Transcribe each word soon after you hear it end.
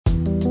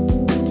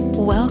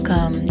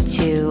Welcome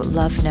to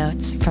Love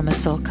Notes from a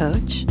Soul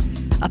Coach,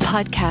 a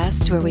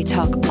podcast where we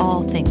talk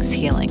all things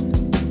healing.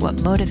 What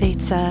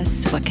motivates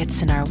us, what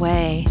gets in our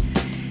way,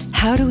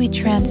 how do we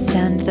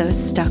transcend those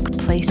stuck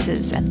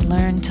places and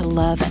learn to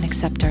love and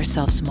accept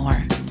ourselves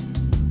more?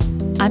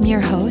 I'm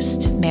your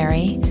host,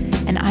 Mary,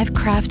 and I've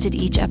crafted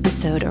each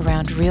episode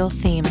around real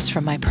themes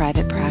from my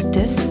private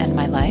practice and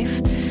my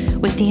life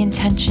with the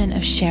intention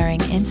of sharing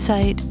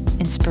insight,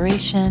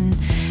 inspiration,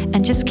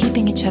 and just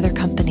keeping each other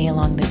company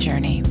along the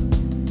journey.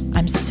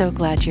 I'm so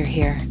glad you're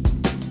here.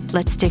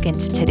 Let's dig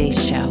into today's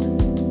show.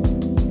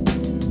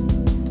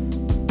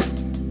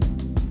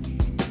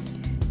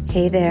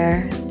 Hey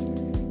there.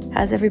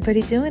 How's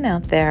everybody doing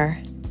out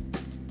there?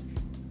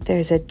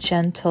 There's a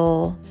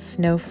gentle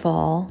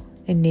snowfall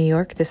in New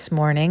York this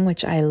morning,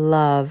 which I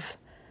love.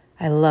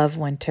 I love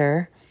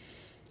winter.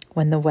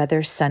 When the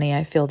weather's sunny,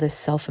 I feel this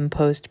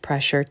self-imposed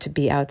pressure to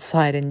be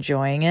outside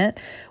enjoying it,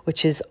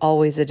 which is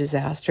always a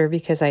disaster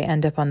because I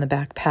end up on the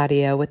back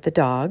patio with the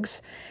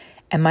dogs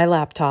and my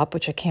laptop,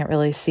 which I can't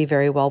really see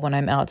very well when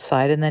I'm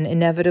outside. And then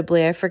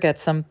inevitably I forget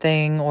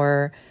something,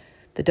 or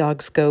the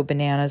dogs go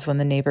bananas when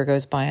the neighbor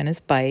goes by on his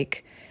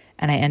bike.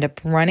 And I end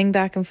up running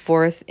back and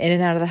forth in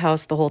and out of the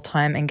house the whole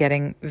time and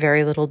getting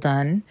very little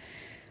done.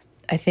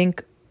 I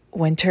think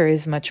winter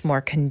is much more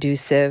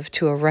conducive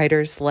to a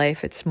writer's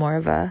life. It's more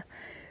of a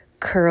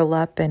curl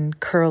up and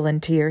curl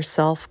into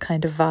yourself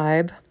kind of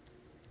vibe.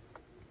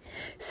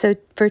 So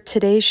for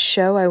today's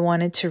show, I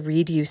wanted to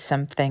read you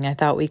something. I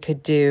thought we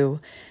could do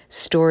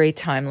story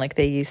time like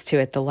they used to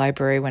at the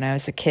library when I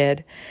was a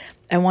kid.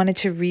 I wanted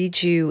to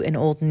read you an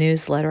old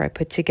newsletter I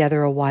put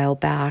together a while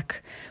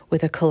back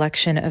with a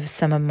collection of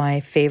some of my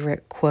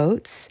favorite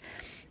quotes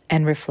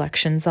and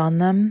reflections on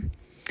them.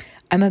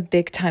 I'm a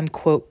big-time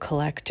quote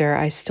collector.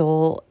 I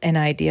stole an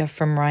idea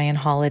from Ryan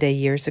Holiday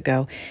years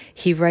ago.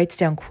 He writes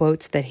down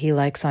quotes that he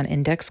likes on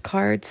index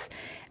cards,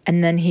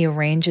 and then he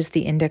arranges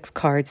the index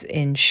cards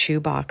in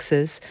shoe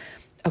boxes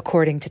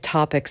according to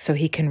topics so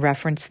he can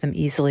reference them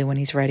easily when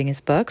he's writing his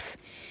books.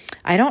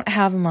 I don't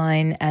have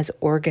mine as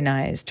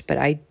organized, but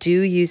I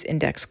do use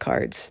index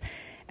cards,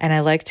 and I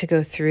like to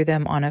go through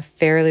them on a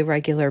fairly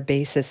regular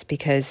basis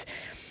because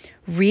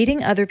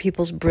reading other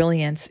people's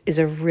brilliance is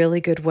a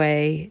really good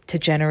way to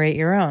generate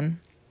your own.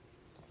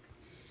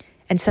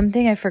 And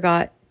something I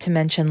forgot to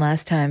mention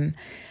last time,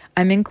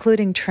 I'm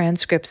including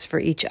transcripts for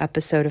each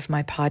episode of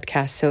my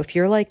podcast. So if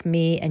you're like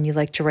me and you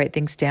like to write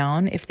things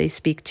down if they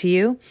speak to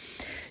you,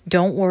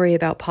 don't worry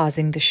about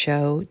pausing the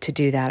show to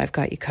do that. I've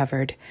got you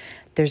covered.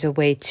 There's a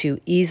way to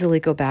easily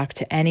go back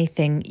to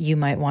anything you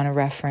might want to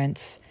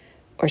reference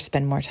or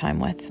spend more time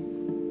with.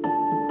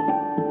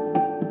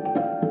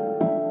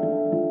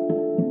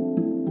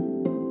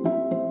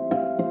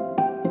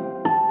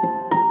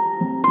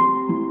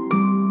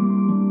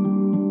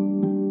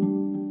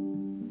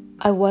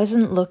 I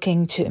wasn't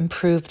looking to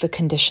improve the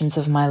conditions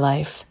of my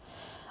life.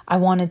 I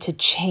wanted to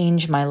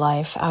change my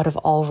life out of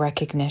all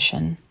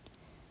recognition.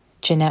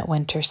 Jeanette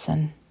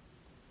Winterson.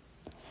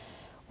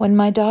 When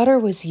my daughter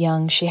was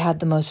young, she had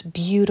the most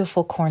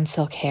beautiful corn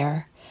silk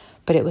hair,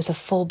 but it was a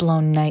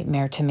full-blown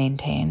nightmare to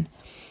maintain.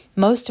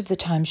 Most of the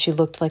time, she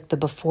looked like the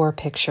before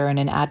picture in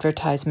an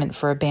advertisement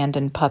for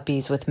abandoned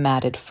puppies with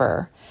matted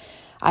fur.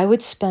 I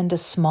would spend a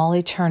small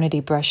eternity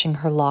brushing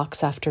her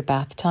locks after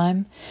bath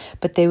time,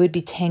 but they would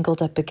be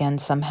tangled up again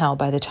somehow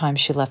by the time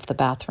she left the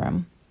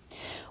bathroom.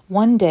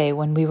 One day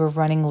when we were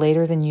running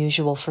later than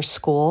usual for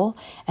school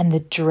and the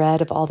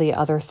dread of all the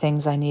other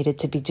things I needed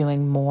to be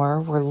doing more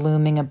were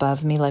looming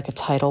above me like a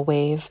tidal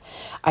wave,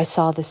 I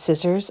saw the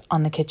scissors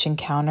on the kitchen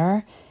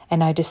counter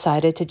and I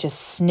decided to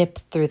just snip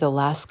through the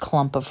last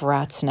clump of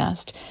rat's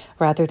nest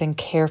rather than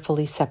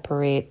carefully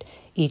separate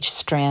each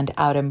strand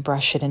out and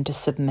brush it into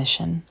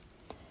submission.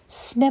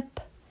 Snip!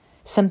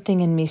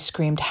 Something in me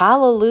screamed,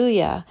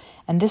 hallelujah!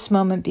 And this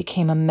moment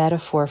became a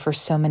metaphor for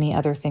so many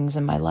other things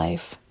in my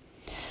life.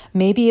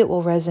 Maybe it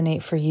will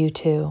resonate for you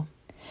too.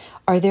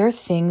 Are there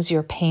things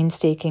you're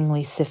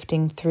painstakingly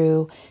sifting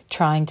through,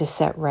 trying to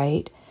set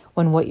right,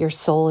 when what your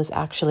soul is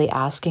actually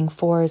asking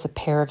for is a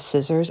pair of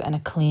scissors and a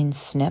clean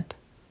snip?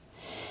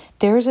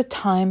 There is a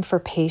time for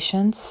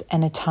patience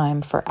and a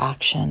time for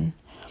action.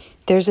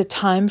 There's a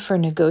time for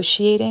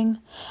negotiating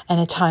and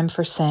a time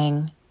for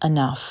saying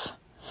enough.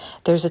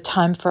 There's a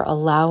time for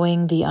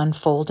allowing the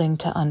unfolding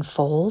to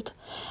unfold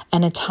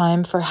and a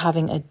time for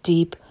having a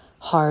deep,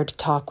 hard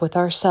talk with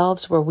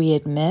ourselves where we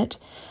admit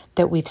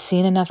that we've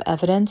seen enough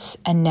evidence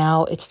and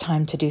now it's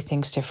time to do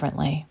things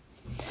differently.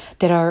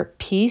 That our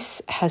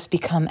peace has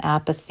become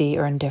apathy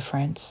or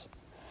indifference.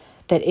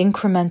 That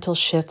incremental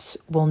shifts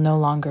will no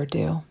longer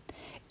do.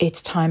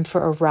 It's time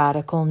for a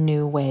radical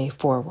new way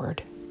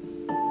forward.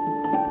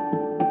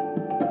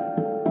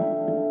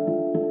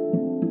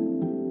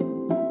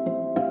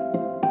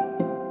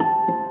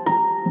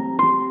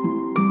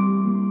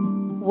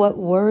 What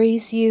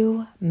worries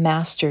you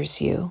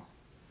masters you.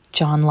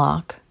 John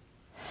Locke.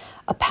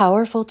 A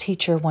powerful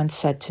teacher once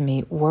said to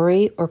me,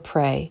 worry or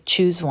pray,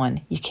 choose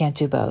one, you can't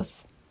do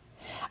both.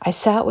 I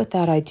sat with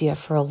that idea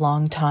for a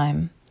long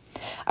time.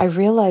 I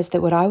realized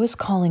that what I was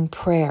calling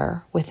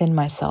prayer within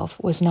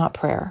myself was not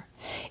prayer.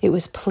 It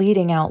was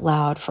pleading out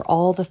loud for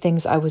all the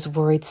things I was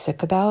worried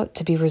sick about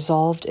to be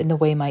resolved in the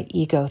way my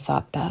ego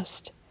thought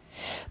best.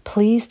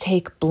 Please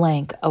take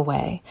blank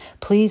away.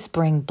 Please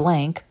bring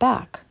blank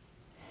back.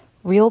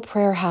 Real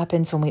prayer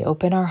happens when we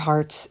open our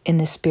hearts in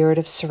the spirit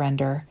of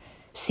surrender,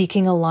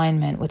 seeking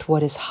alignment with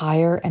what is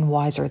higher and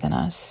wiser than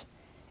us.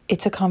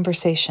 It's a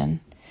conversation.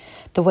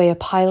 The way a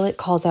pilot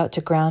calls out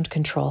to ground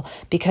control,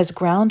 because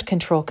ground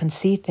control can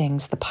see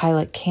things the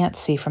pilot can't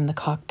see from the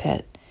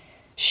cockpit.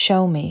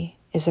 Show me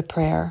is a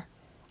prayer.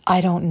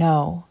 I don't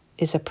know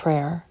is a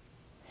prayer.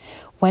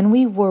 When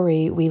we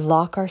worry, we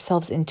lock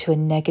ourselves into a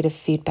negative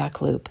feedback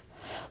loop.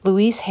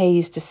 Louise Hay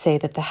used to say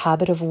that the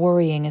habit of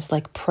worrying is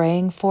like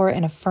praying for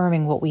and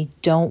affirming what we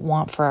don't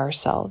want for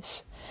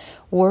ourselves.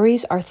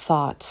 Worries are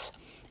thoughts.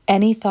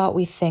 Any thought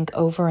we think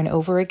over and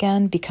over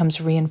again becomes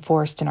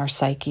reinforced in our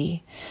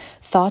psyche.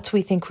 Thoughts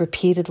we think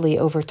repeatedly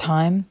over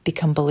time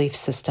become belief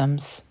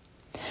systems.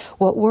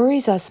 What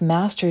worries us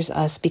masters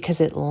us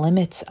because it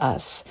limits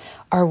us.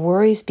 Our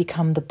worries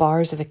become the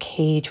bars of a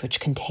cage which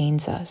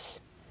contains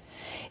us.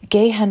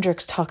 Gay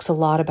Hendricks talks a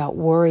lot about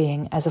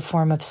worrying as a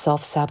form of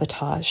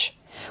self-sabotage.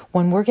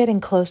 When we're getting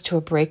close to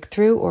a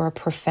breakthrough or a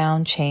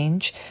profound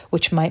change,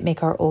 which might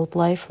make our old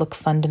life look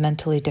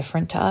fundamentally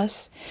different to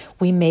us,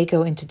 we may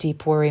go into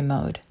deep worry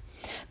mode.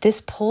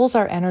 This pulls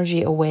our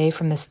energy away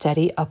from the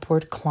steady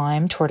upward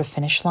climb toward a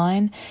finish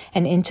line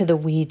and into the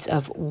weeds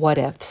of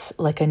what-ifs,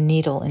 like a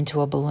needle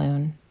into a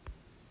balloon.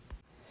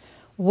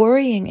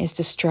 Worrying is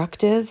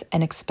destructive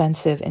and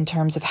expensive in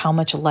terms of how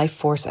much life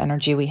force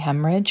energy we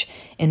hemorrhage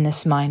in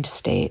this mind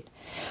state.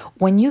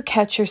 When you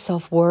catch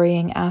yourself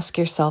worrying, ask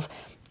yourself,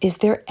 is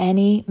there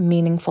any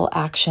meaningful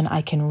action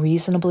I can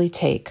reasonably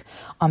take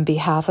on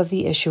behalf of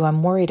the issue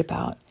I'm worried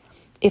about?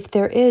 If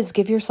there is,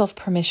 give yourself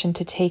permission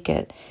to take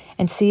it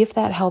and see if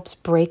that helps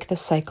break the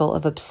cycle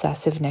of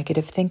obsessive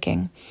negative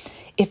thinking.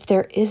 If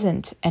there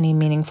isn't any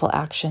meaningful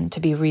action to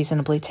be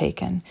reasonably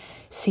taken,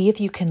 see if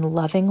you can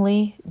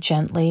lovingly,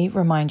 gently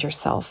remind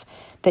yourself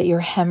that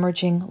you're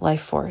hemorrhaging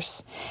life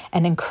force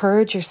and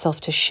encourage yourself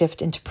to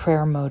shift into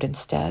prayer mode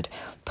instead.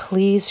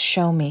 Please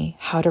show me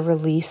how to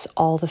release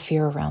all the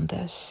fear around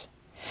this.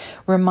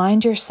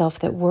 Remind yourself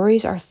that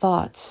worries are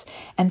thoughts,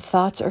 and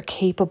thoughts are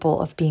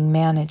capable of being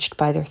managed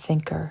by their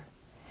thinker.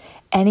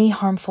 Any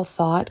harmful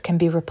thought can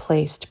be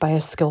replaced by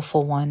a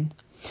skillful one.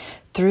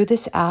 Through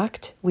this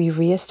act, we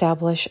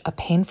reestablish a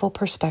painful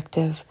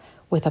perspective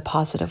with a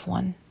positive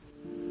one.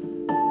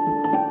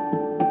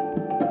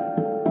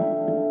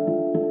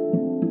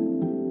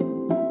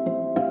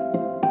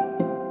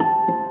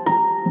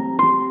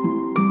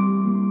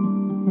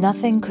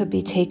 Nothing could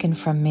be taken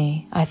from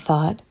me, I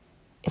thought,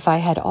 if I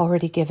had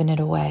already given it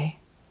away.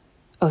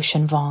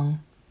 Ocean Vuong.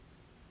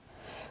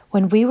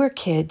 When we were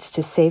kids,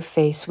 to save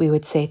face, we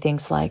would say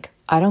things like,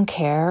 I don't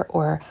care,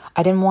 or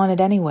I didn't want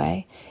it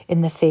anyway, in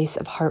the face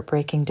of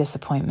heartbreaking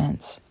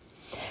disappointments.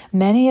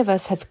 Many of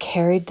us have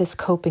carried this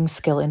coping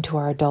skill into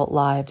our adult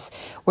lives,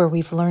 where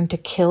we've learned to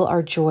kill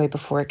our joy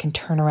before it can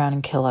turn around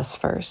and kill us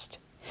first.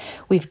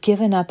 We've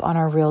given up on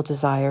our real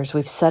desires.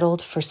 We've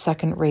settled for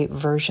second-rate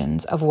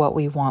versions of what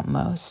we want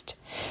most.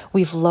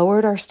 We've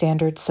lowered our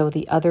standards so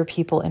the other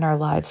people in our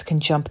lives can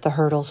jump the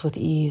hurdles with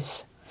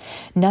ease.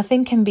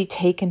 Nothing can be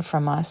taken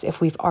from us if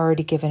we've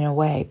already given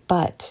away,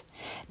 but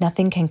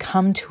nothing can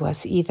come to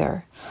us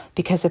either,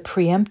 because a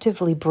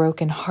preemptively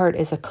broken heart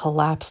is a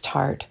collapsed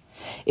heart.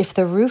 If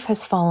the roof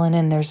has fallen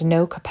in, there's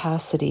no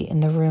capacity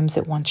in the rooms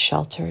it once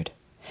sheltered.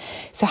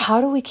 So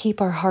how do we keep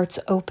our hearts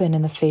open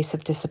in the face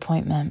of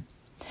disappointment?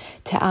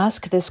 To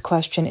ask this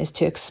question is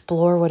to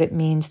explore what it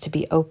means to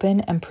be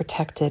open and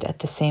protected at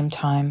the same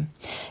time.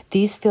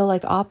 These feel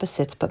like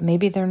opposites, but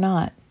maybe they're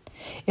not.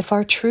 If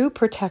our true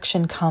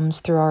protection comes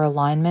through our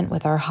alignment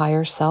with our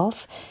higher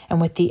self and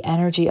with the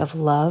energy of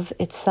love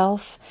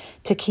itself,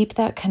 to keep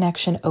that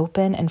connection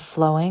open and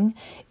flowing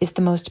is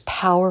the most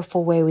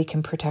powerful way we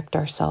can protect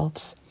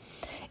ourselves.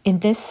 In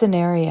this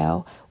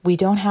scenario, we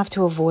don't have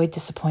to avoid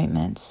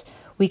disappointments.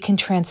 We can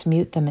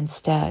transmute them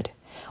instead.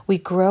 We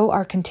grow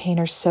our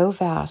container so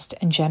vast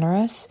and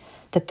generous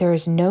that there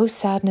is no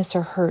sadness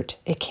or hurt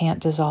it can't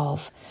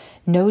dissolve,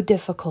 no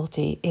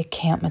difficulty it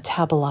can't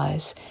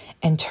metabolize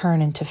and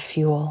turn into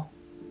fuel.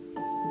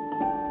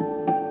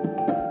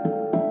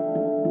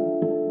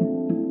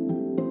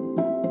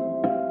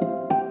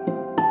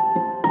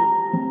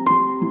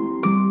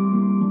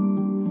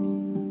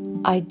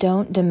 I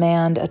don't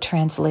demand a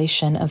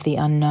translation of the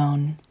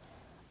unknown.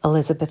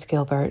 Elizabeth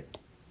Gilbert.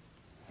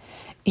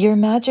 Your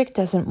magic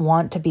doesn't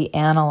want to be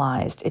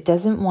analyzed. It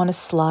doesn't want to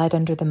slide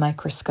under the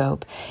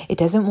microscope. It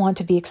doesn't want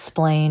to be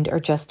explained or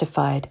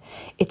justified.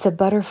 It's a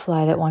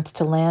butterfly that wants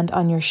to land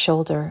on your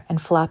shoulder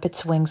and flap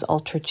its wings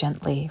ultra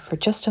gently for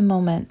just a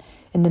moment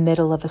in the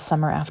middle of a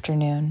summer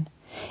afternoon.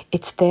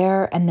 It's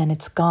there and then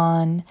it's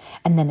gone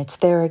and then it's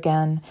there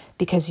again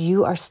because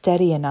you are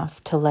steady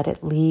enough to let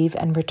it leave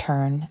and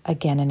return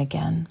again and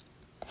again.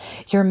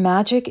 Your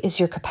magic is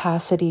your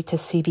capacity to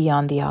see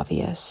beyond the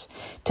obvious,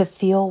 to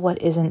feel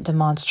what isn't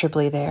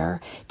demonstrably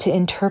there, to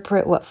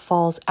interpret what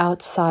falls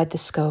outside the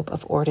scope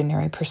of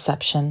ordinary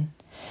perception.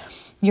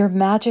 Your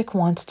magic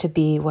wants to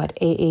be what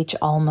A.H.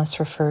 Almaas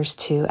refers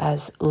to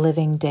as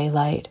living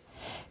daylight,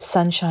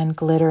 sunshine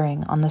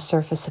glittering on the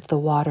surface of the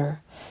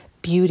water,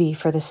 beauty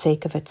for the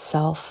sake of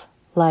itself,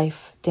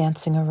 life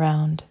dancing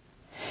around.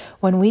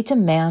 When we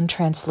demand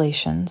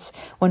translations,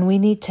 when we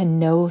need to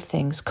know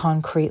things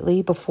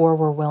concretely before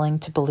we're willing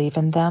to believe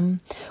in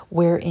them,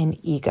 we're in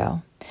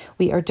ego.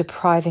 We are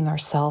depriving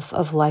ourselves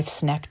of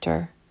life's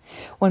nectar.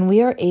 When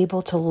we are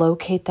able to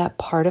locate that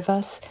part of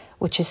us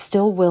which is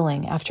still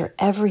willing, after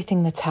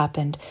everything that's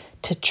happened,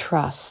 to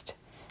trust,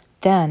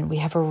 then we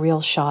have a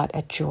real shot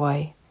at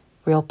joy,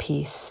 real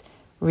peace,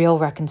 real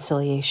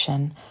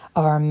reconciliation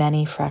of our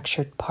many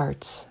fractured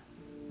parts.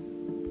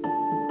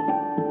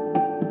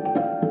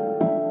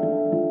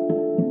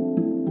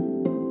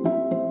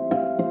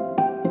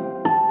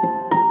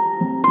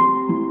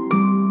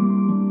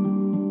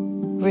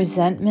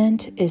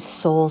 Resentment is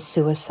soul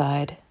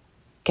suicide.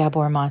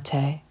 Gabor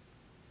Mate.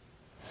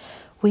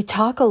 We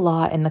talk a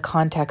lot in the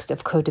context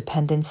of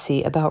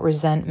codependency about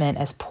resentment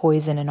as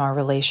poison in our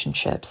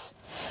relationships,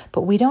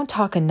 but we don't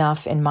talk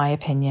enough, in my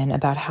opinion,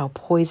 about how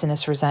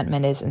poisonous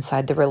resentment is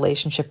inside the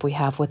relationship we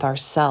have with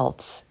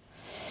ourselves.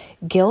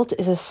 Guilt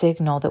is a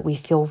signal that we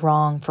feel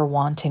wrong for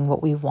wanting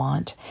what we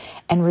want,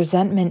 and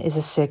resentment is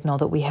a signal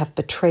that we have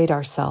betrayed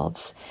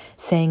ourselves,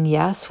 saying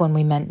yes when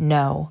we meant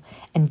no,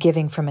 and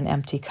giving from an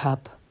empty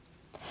cup.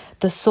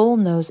 The soul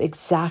knows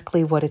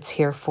exactly what it's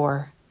here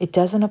for. It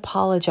doesn't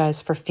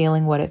apologize for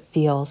feeling what it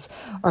feels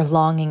or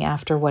longing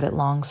after what it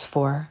longs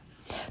for.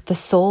 The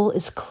soul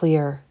is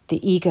clear.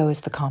 The ego is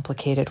the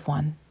complicated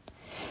one.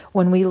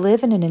 When we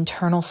live in an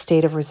internal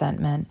state of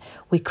resentment,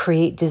 we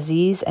create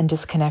disease and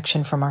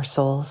disconnection from our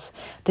souls.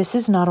 This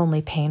is not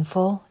only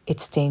painful,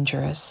 it's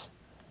dangerous.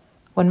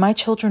 When my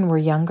children were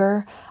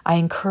younger, I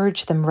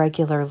encouraged them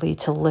regularly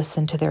to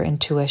listen to their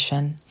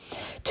intuition,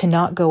 to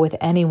not go with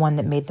anyone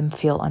that made them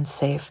feel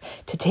unsafe,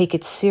 to take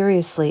it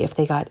seriously if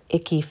they got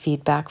icky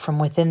feedback from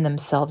within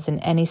themselves in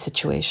any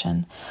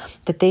situation,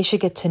 that they should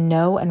get to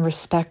know and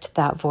respect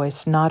that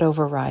voice, not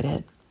override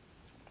it.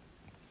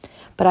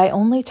 But I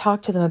only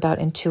talked to them about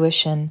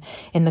intuition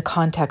in the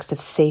context of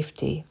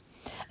safety.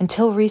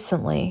 Until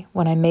recently,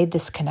 when I made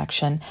this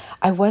connection,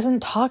 I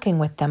wasn't talking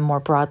with them more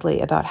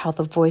broadly about how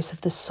the voice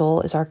of the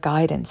soul is our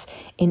guidance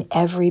in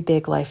every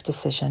big life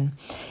decision.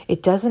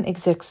 It doesn't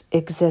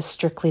exist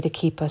strictly to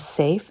keep us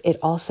safe. It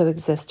also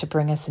exists to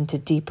bring us into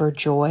deeper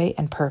joy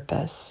and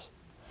purpose.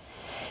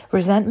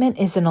 Resentment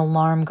is an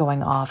alarm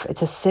going off.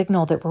 It's a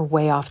signal that we're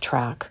way off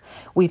track.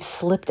 We've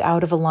slipped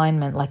out of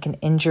alignment like an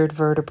injured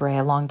vertebrae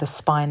along the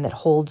spine that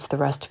holds the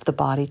rest of the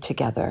body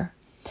together.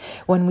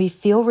 When we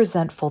feel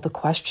resentful, the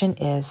question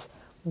is,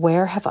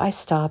 where have I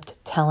stopped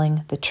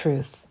telling the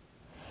truth?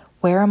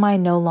 Where am I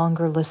no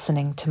longer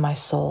listening to my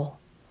soul?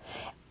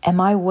 Am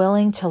I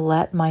willing to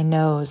let my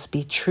no's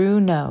be true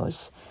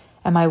no's?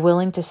 Am I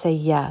willing to say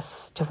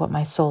yes to what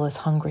my soul is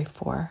hungry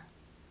for?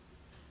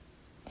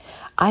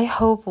 I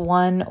hope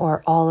one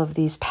or all of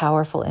these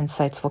powerful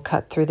insights will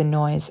cut through the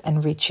noise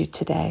and reach you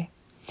today,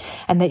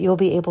 and that you'll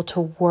be able to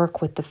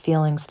work with the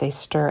feelings they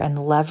stir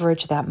and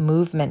leverage that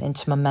movement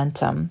into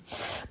momentum.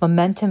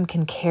 Momentum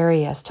can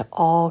carry us to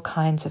all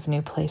kinds of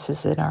new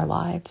places in our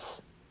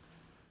lives.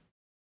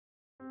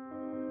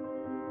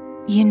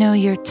 You know,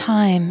 your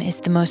time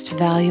is the most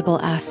valuable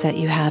asset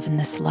you have in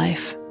this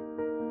life.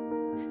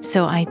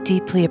 So I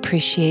deeply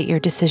appreciate your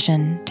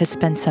decision to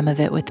spend some of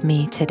it with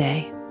me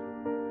today.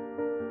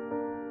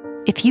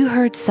 If you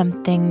heard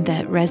something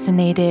that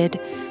resonated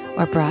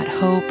or brought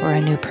hope or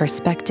a new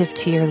perspective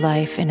to your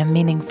life in a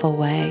meaningful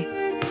way,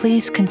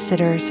 please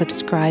consider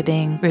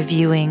subscribing,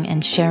 reviewing,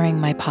 and sharing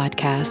my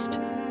podcast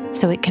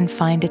so it can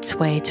find its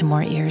way to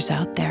more ears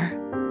out there.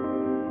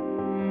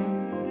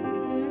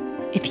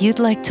 If you'd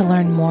like to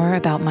learn more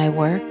about my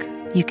work,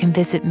 you can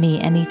visit me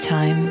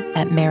anytime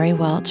at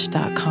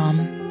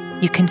marywelch.com.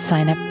 You can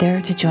sign up there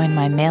to join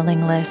my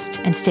mailing list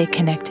and stay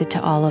connected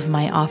to all of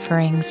my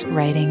offerings,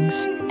 writings,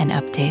 and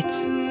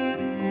updates.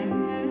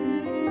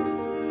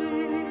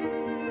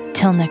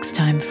 Till next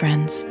time,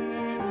 friends.